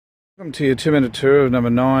Welcome to your 2-minute tour of number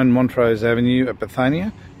 9 Montrose Avenue at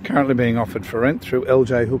Bethania, currently being offered for rent through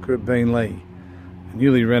LJ Hooker at Beenleigh. A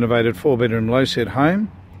newly renovated 4-bedroom low-set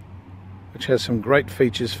home which has some great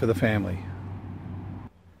features for the family.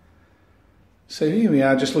 So here we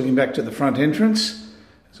are, just looking back to the front entrance.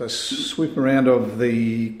 As I sweep around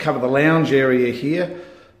cover the lounge area here,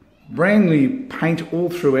 brand new paint all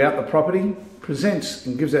throughout the property, presents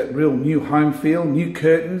and gives that real new home feel, new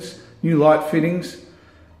curtains, new light fittings.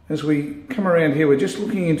 As we come around here, we're just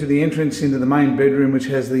looking into the entrance into the main bedroom, which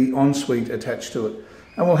has the ensuite attached to it.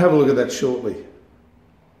 And we'll have a look at that shortly.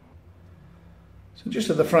 So just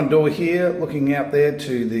at the front door here, looking out there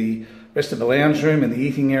to the rest of the lounge room and the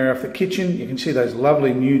eating area of the kitchen, you can see those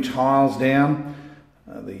lovely new tiles down,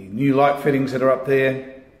 the new light fittings that are up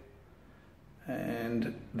there.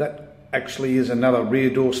 And that actually is another rear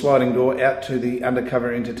door, sliding door out to the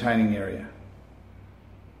undercover entertaining area.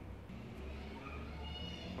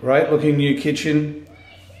 Great looking new kitchen.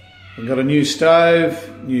 We've got a new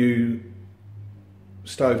stove, new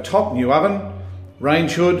stove top, new oven,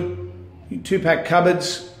 range hood, 2-pack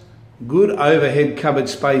cupboards, good overhead cupboard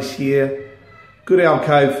space here, good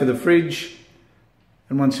alcove for the fridge,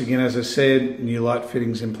 and once again, as I said, new light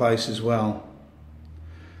fittings in place as well.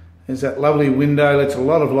 There's that lovely window, lets a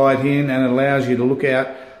lot of light in and allows you to look out,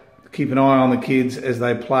 keep an eye on the kids as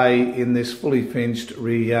they play in this fully fenced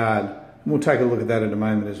rear yard. We'll take a look at that in a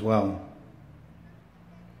moment as well.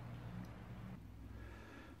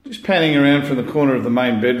 Just panning around from the corner of the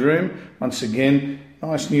main bedroom, once again,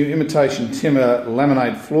 nice new imitation timber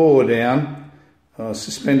laminate floor down,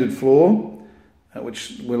 suspended floor,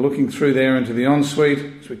 which we're looking through there into the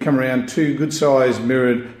ensuite. As we come around, 2 good-sized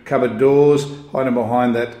mirrored cupboard doors, hiding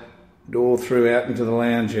behind that door throughout into the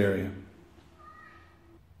lounge area.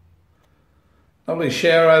 Lovely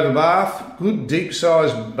shower over bath, good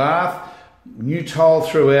deep-sized bath, new tile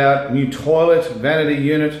throughout, new toilet, vanity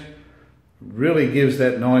unit. Really gives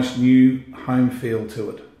that nice new home feel to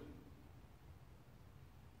it.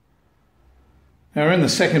 Now we're in the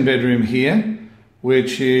second bedroom here,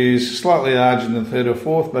 which is slightly larger than the third or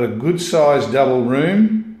fourth, but a good sized double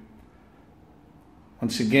room.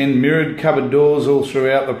 Once again, mirrored cupboard doors all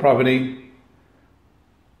throughout the property.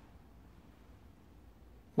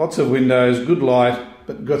 Lots of windows, good light,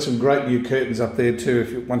 but got some great new curtains up there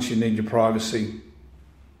too once you need your privacy.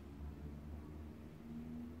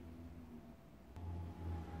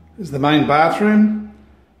 There's the main bathroom.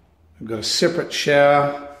 We've got a separate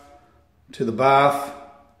shower to the bath,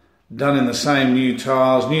 done in the same new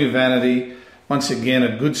tiles, new vanity. Once again,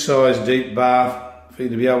 a good sized deep bath for you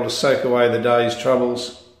to be able to soak away the day's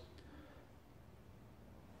troubles.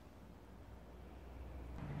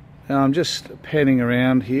 Now I'm just panning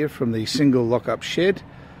around here from the single lock-up shed,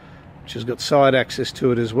 which has got side access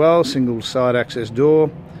to it as well, single side access door.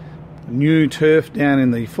 New turf down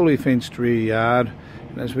in the fully fenced rear yard.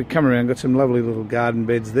 And as we come around, got some lovely little garden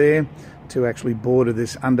beds there to actually border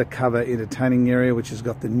this undercover entertaining area, which has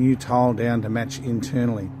got the new tile down to match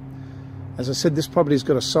internally. As I said, this property's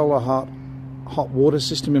got a solar hot water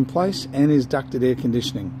system in place and is ducted air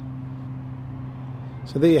conditioning.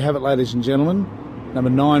 So there you have it, ladies and gentlemen. Number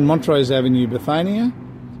 9 Montrose Avenue, Bethania.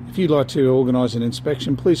 If you'd like to organise an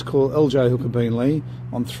inspection, please call LJ Hooker Beenleigh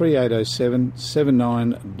on 3807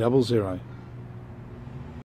 7900.